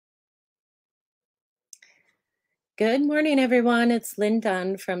Good morning, everyone. It's Lynn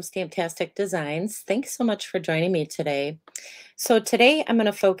Dunn from Stamptastic Designs. Thanks so much for joining me today. So today I'm going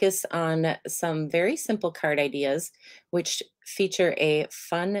to focus on some very simple card ideas, which feature a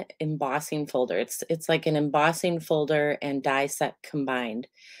fun embossing folder. It's like an embossing folder and die set combined.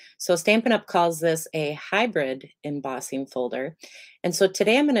 So Stampin' Up! Calls this a hybrid embossing folder. And so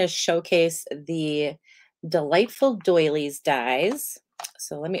today I'm going to showcase the Delightful Doilies dies.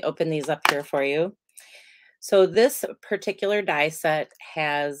 So let me open these up here for you. So this particular die set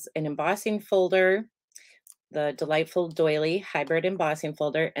has an embossing folder, the Delightful Doily Hybrid Embossing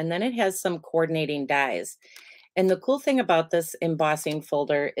Folder, and then it has some coordinating dies. And the cool thing about this embossing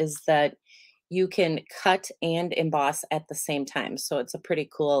folder is that you can cut and emboss at the same time. So it's a pretty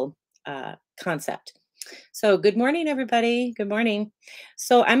cool concept. So good morning, everybody. Good morning.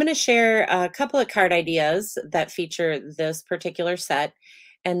 So I'm going to share a couple of card ideas that feature this particular set.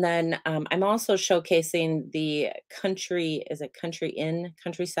 And then I'm also showcasing the Countryside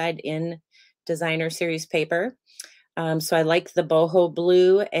Inn designer series paper. So I like the boho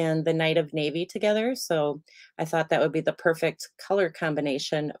blue and the night of navy together. So I thought that would be the perfect color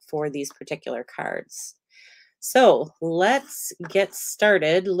combination for these particular cards. So let's get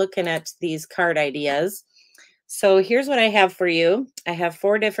started looking at these card ideas. So here's what I have for you. I have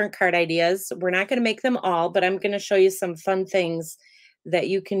 4 different card ideas. We're not going to make them all, but I'm going to show you some fun things that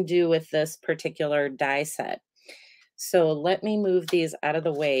you can do with this particular die set. So let me move these out of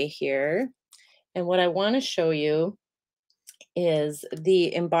the way here. And what I want to show you is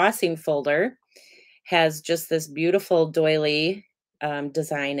the embossing folder has just this beautiful doily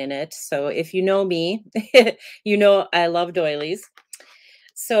design in it. So if you know me, you know I love doilies.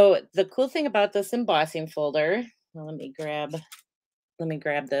 So the cool thing about this embossing folder, well, let me grab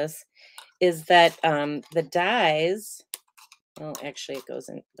this, is that the dies, well, actually it goes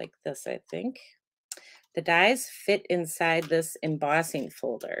in like this, I think. The dies fit inside this embossing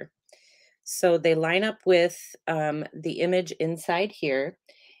folder. So they line up with the image inside here,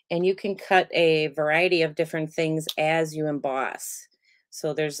 and you can cut a variety of different things as you emboss.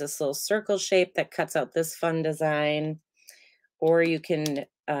 So there's this little circle shape that cuts out this fun design, or you can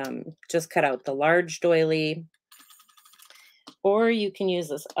just cut out the large doily, or you can use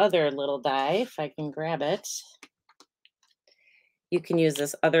this other little die, if I can grab it. You can use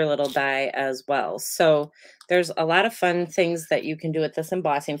this other little die as well. So there's a lot of fun things that you can do with this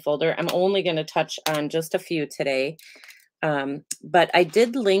embossing folder. I'm only going to touch on just a few today. But I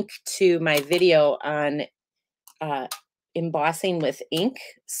did link to my video on embossing with ink.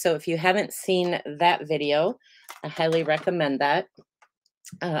 So if you haven't seen that video, I highly recommend that.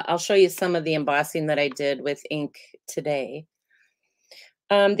 I'll show you some of the embossing that I did with ink today.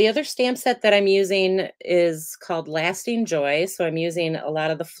 The other stamp set that I'm using is called Lasting Joy. So I'm using a lot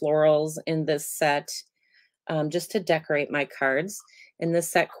of the florals in this set just to decorate my cards. And this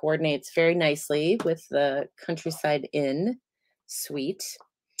set coordinates very nicely with the Countryside Inn suite.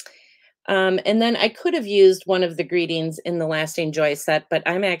 And then I could have used one of the greetings in the Lasting Joy set, but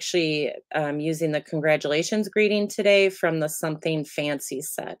I'm actually using the Congratulations greeting today from the Something Fancy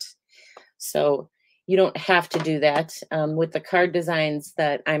set. So you don't have to do that. With the card designs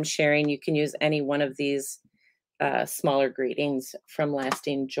that I'm sharing, you can use any one of these smaller greetings from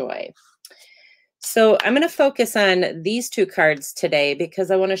Lasting Joy. So I'm going to focus on these 2 cards today because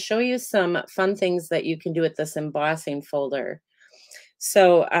I want to show you some fun things that you can do with this embossing folder.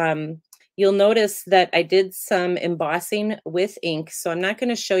 So you'll notice that I did some embossing with ink. So I'm not going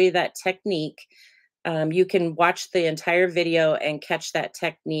to show you that technique. You can watch the entire video and catch that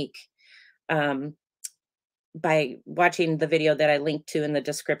technique by watching the video that I linked to in the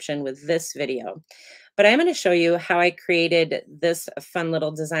description with this video. But I'm going to show you how I created this fun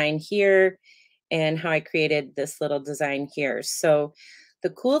little design here and how I created this little design here. So the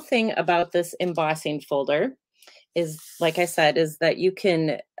cool thing about this embossing folder is, like I said, is that you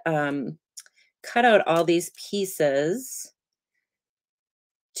can cut out all these pieces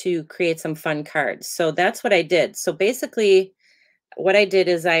to create some fun cards. So that's what I did. So basically what I did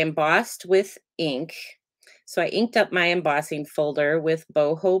is I embossed with ink. So I inked up my embossing folder with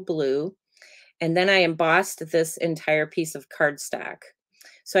boho blue, and then I embossed this entire piece of cardstock.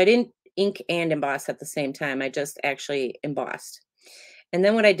 So I didn't ink and emboss at the same time. I just actually embossed. And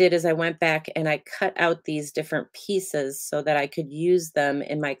then what I did is I went back and I cut out these different pieces so that I could use them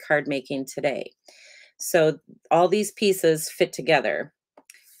in my card making today. So all these pieces fit together.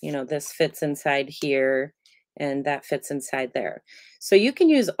 You know, this fits inside here and that fits inside there. So you can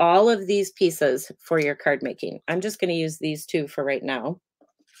use all of these pieces for your card making. I'm just going to use these 2 for right now.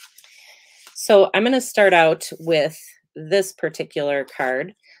 So I'm going to start out with this particular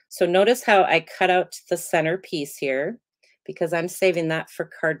card. So notice how I cut out the center piece here because I'm saving that for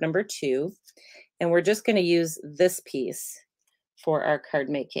card number 2. And we're just going to use this piece for our card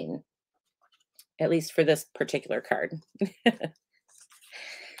making, at least for this particular card.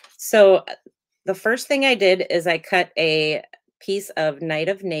 So the first thing I did is I cut a piece of Night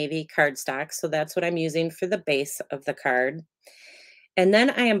of Navy cardstock. So that's what I'm using for the base of the card. And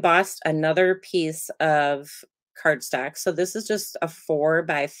then I embossed another piece of cardstock. So this is just a 4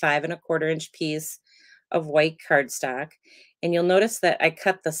 by 5¼ inch piece of white cardstock. And you'll notice that I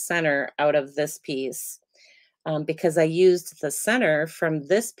cut the center out of this piece because I used the center from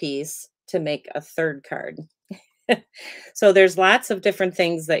this piece to make a third card. So there's lots of different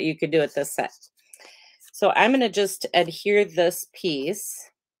things that you could do with this set. So I'm going to just adhere this piece.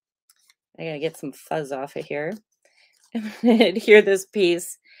 I got to get some fuzz off of here. I'm going to adhere this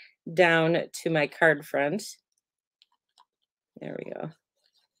piece down to my card front. There we go.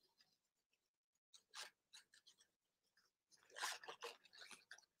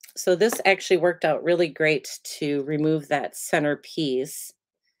 So this actually worked out really great to remove that center piece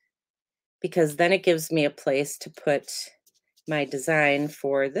because then it gives me a place to put my design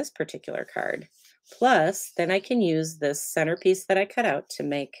for this particular card. Plus, then I can use this centerpiece that I cut out to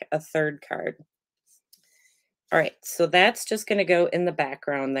make a third card. All right, so that's just going to go in the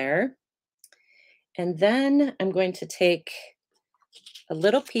background there. And then I'm going to take a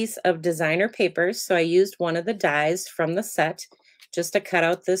little piece of designer paper. So I used one of the dies from the set just to cut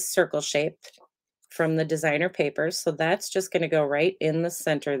out this circle shape from the designer paper. So that's just going to go right in the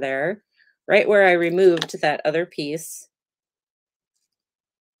center there, right where I removed that other piece.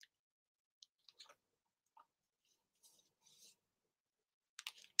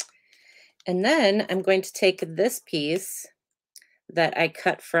 And then I'm going to take this piece that I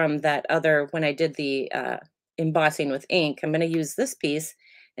cut from that other, when I did the embossing with ink, I'm going to use this piece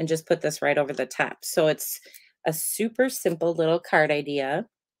and just put this right over the top. So it's a super simple little card idea,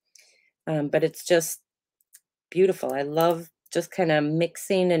 but it's just beautiful. I love just kind of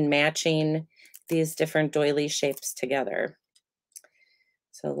mixing and matching these different doily shapes together.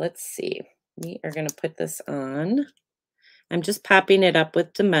 So let's see. We are going to put this on. I'm just popping it up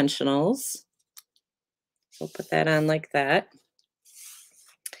with dimensionals. We'll put that on like that.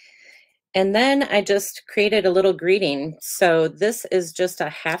 And then I just created a little greeting. So this is just a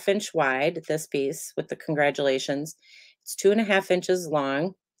 1/2 inch wide, this piece with the congratulations. It's 2½ inches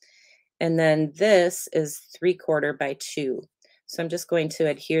long. And then this is 3/4 by 2. So I'm just going to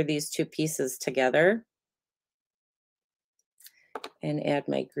adhere these two pieces together and add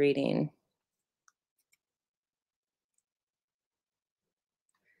my greeting.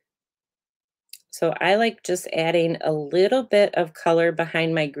 So I like just adding a little bit of color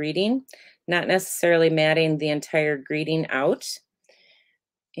behind my greeting, not necessarily matting the entire greeting out.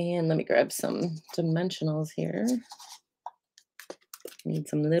 And let me grab some dimensionals here. Need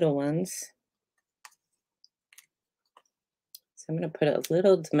some little ones. So I'm going to put a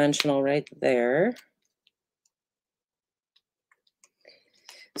little dimensional right there.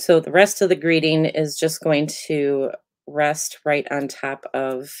 So the rest of the greeting is just going to rest right on top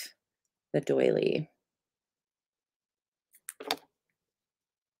of the doily.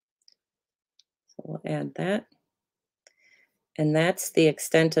 So we'll add that. And that's the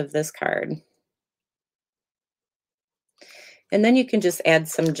extent of this card. And then you can just add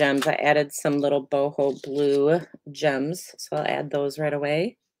some gems. I added some little boho blue gems, so I'll add those right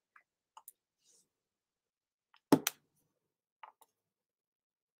away.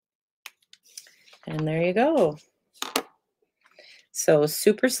 And there you go. So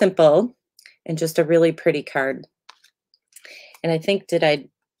super simple and just a really pretty card. And I think, did I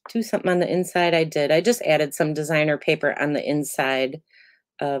do something on the inside? I did. I just added some designer paper on the inside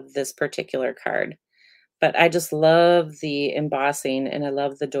of this particular card. But I just love the embossing and I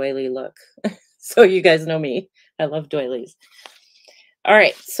love the doily look. So you guys know me. I love doilies. All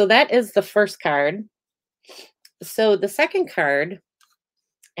right, so that is the first card. So the second card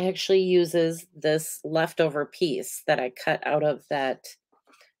actually uses this leftover piece that I cut out of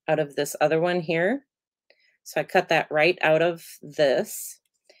this other one here. So I cut that right out of this,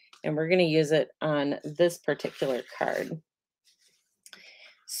 and we're going to use it on this particular card.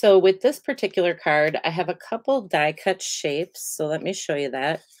 So with this particular card, I have a couple die cut shapes. So let me show you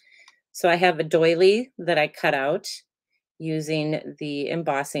that. So I have a doily that I cut out using the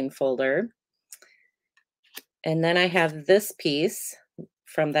embossing folder. And then I have this piece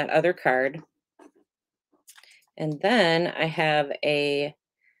from that other card. And then I have a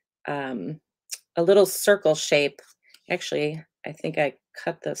little circle shape. Actually, I think I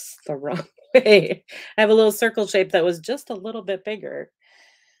cut this the wrong way. I have a little circle shape that was just a little bit bigger.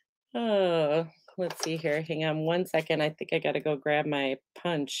 Oh, let's see here. Hang on 1 second. I think I got to go grab my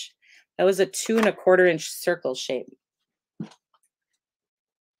punch. That was a 2¼ inch circle shape.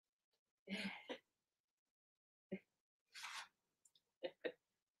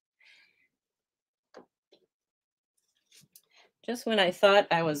 Just when I thought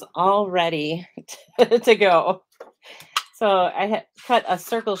I was all ready to go. So I had cut a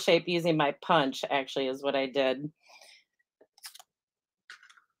circle shape using my punch, actually, is what I did.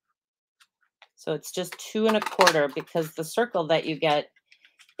 So it's just 2¼ because the circle that you get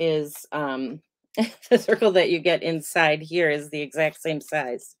is the circle that you get inside here is the exact same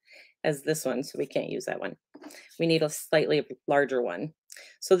size as this one. So we can't use that one. We need a slightly larger one.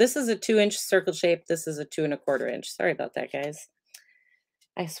 So this is a 2 inch circle shape. This is a 2¼ inch. Sorry about that, guys.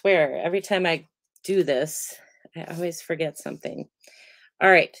 I swear, every time I do this, I always forget something. All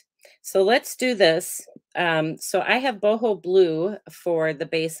right, so let's do this. So I have boho blue for the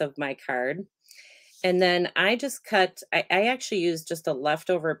base of my card. And then I just cut, I actually used just a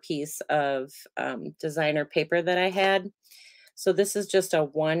leftover piece of designer paper that I had. So this is just a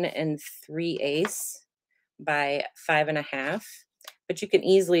 1 3/8 by 5½, but you can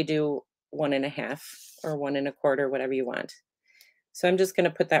easily do 1½, or 1¼ whatever you want. So I'm just going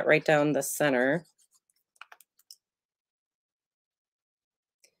to put that right down the center.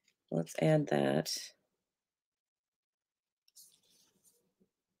 Let's add that.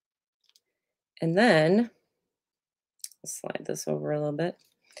 And then slide this over a little bit.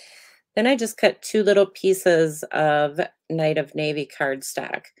 Then I just cut 2 little pieces of Night of Navy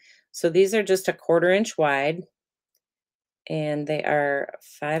cardstock. So these are just a 1/4 inch wide, and they are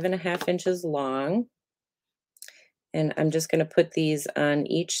 5½ inches long. And I'm just going to put these on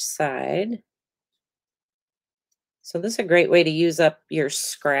each side. So this is a great way to use up your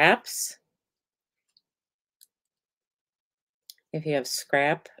scraps. If you have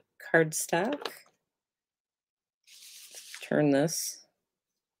scrap cardstock, turn this.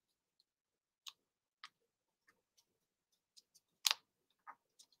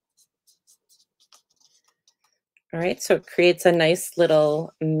 All right, so it creates a nice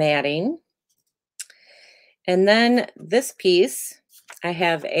little matting. And then this piece, I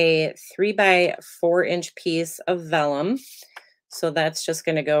have a 3×4 inch piece of vellum. So that's just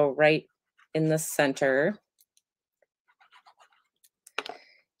going to go right in the center.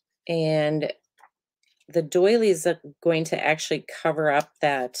 And the doilies are going to actually cover up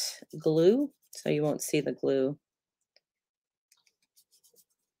that glue, so you won't see the glue.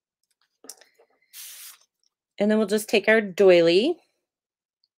 And then we'll just take our doily,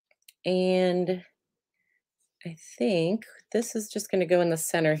 and I think this is just going to go in the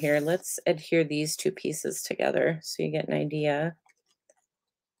center here. Let's adhere these 2 pieces together so you get an idea.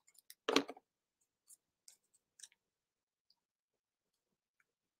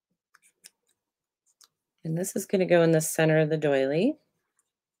 And this is going to go in the center of the doily.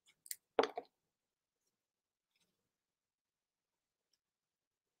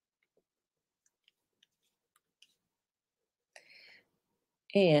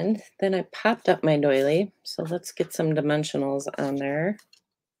 And then I popped up my doily. So let's get some dimensionals on there.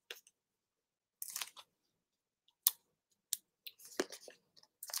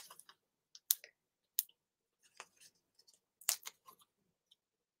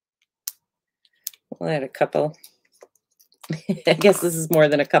 We'll add a couple. I guess this is more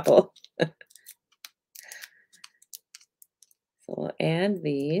than a couple. So we'll add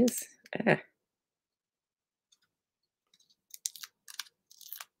these.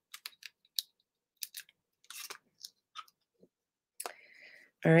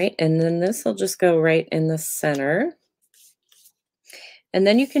 All right, and then this will just go right in the center. And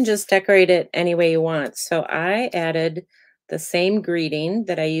then you can just decorate it any way you want. So I added the same greeting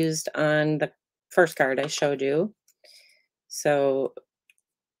that I used on the first card I showed you. So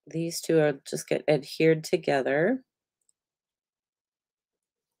these 2 are just get adhered together.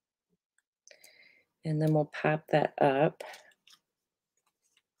 And then we'll pop that up.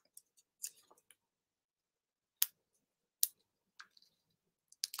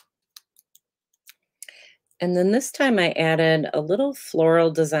 And then this time I added a little floral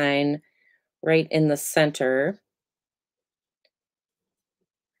design right in the center.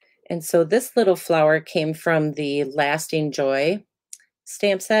 And so this little flower came from the Lasting Joy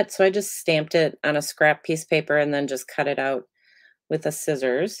stamp set. So I just stamped it on a scrap piece of paper and then just cut it out with the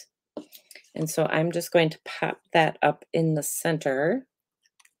scissors. And so I'm just going to pop that up in the center.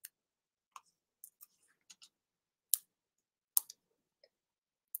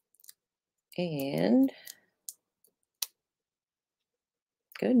 And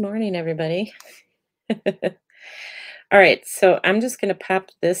good morning, everybody. All right, so I'm just going to pop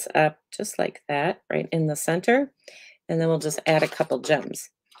this up just like that, right in the center, and then we'll just add a couple gems.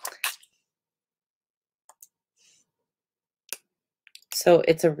 So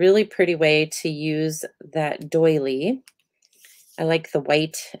it's a really pretty way to use that doily. I like the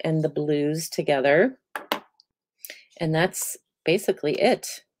white and the blues together, and that's basically it.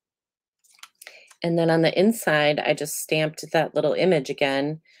 And then on the inside, I just stamped that little image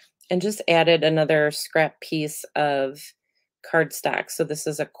again and just added another scrap piece of cardstock. So this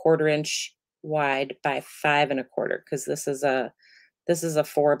is a 1/4 inch wide by 5 1/4, because this is a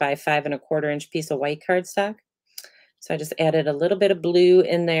 4 by 5 1/4 inch piece of white cardstock. So I just added a little bit of blue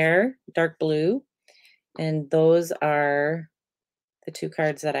in there, dark blue, and those are the 2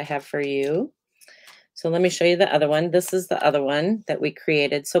 cards that I have for you. So let me show you the other one. This is the other one that we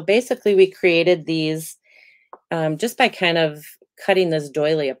created. So basically we created these just by kind of cutting this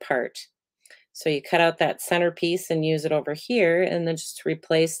doily apart. So you cut out that centerpiece and use it over here, and then just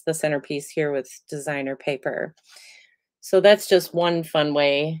replace the centerpiece here with designer paper. So that's just one fun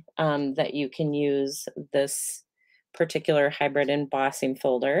way that you can use this particular hybrid embossing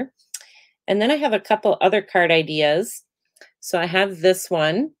folder. And then I have a couple other card ideas. So I have this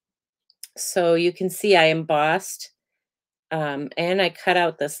one. So you can see I embossed and I cut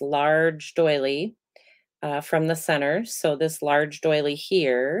out this large doily from the center. So this large doily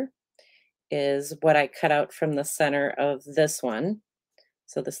here is what I cut out from the center of this one.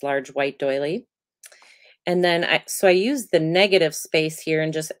 So this large white doily. And then I used the negative space here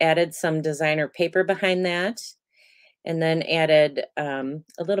and just added some designer paper behind that, and then added a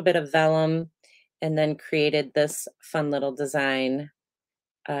little bit of vellum, and then created this fun little design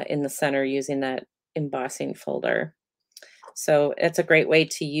in the center using that embossing folder. So it's a great way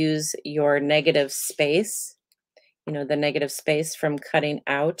to use your negative space, the negative space from cutting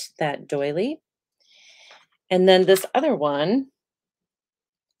out that doily. And then this other one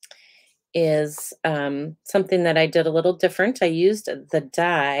is something that I did a little different. I used the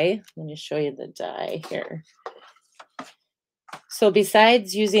die. Let me show you the die here. So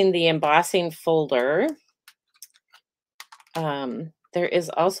besides using the embossing folder, there is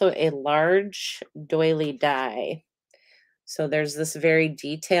also a large doily die. So there's this very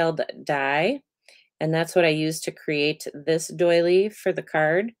detailed die, and that's what I used to create this doily for the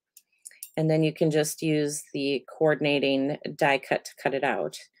card. And then you can just use the coordinating die cut to cut it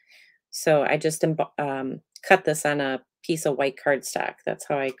out. So I just cut this on a piece of white cardstock. That's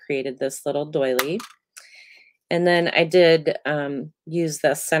how I created this little doily. And then I did use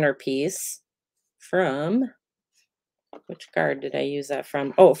the centerpiece from, which card did I use that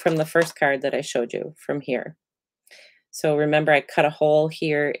from? Oh, from the first card that I showed you, from here. So remember, I cut a hole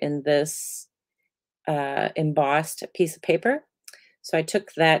here in this embossed piece of paper. So I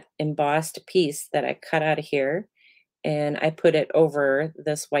took that embossed piece that I cut out of here, and I put it over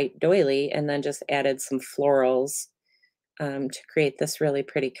this white doily, and then just added some florals to create this really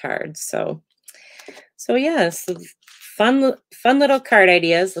pretty card. So yes, fun little card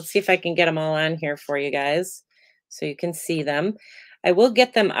ideas. Let's see if I can get them all on here for you guys so you can see them. I will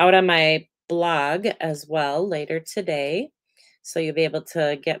get them out on my blog as well later today, so you'll be able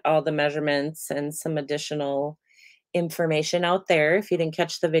to get all the measurements and some additional information out there if you didn't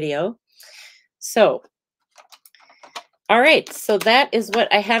catch the video. So all right, so that is what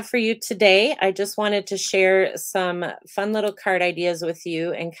I have for you today. I just wanted to share some fun little card ideas with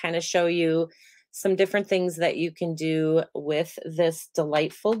you and kind of show you some different things that you can do with this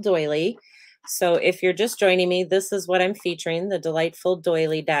delightful doily. So if you're just joining me, this is what I'm featuring, the Delightful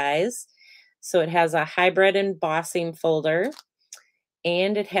Doily Dies. So it has a hybrid embossing folder,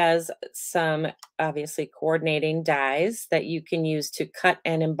 and it has some obviously coordinating dies that you can use to cut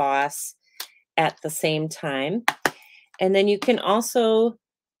and emboss at the same time. And then you can also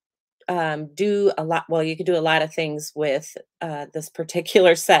do a lot. Well, you can do a lot of things with this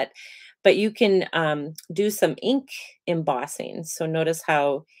particular set, but you can do some ink embossing. So notice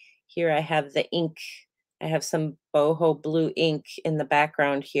how here I have the ink. I have some boho blue ink in the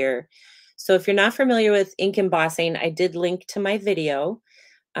background here. So if you're not familiar with ink embossing, I did link to my video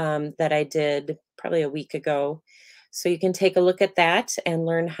that I did probably a week ago. So you can take a look at that and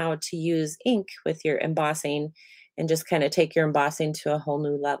learn how to use ink with your embossing and just kind of take your embossing to a whole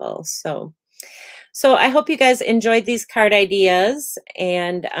new level. So I hope you guys enjoyed these card ideas.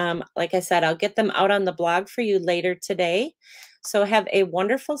 And like I said, I'll get them out on the blog for you later today. So have a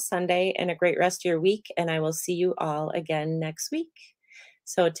wonderful Sunday and a great rest of your week. And I will see you all again next week.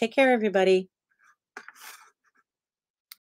 So take care, everybody.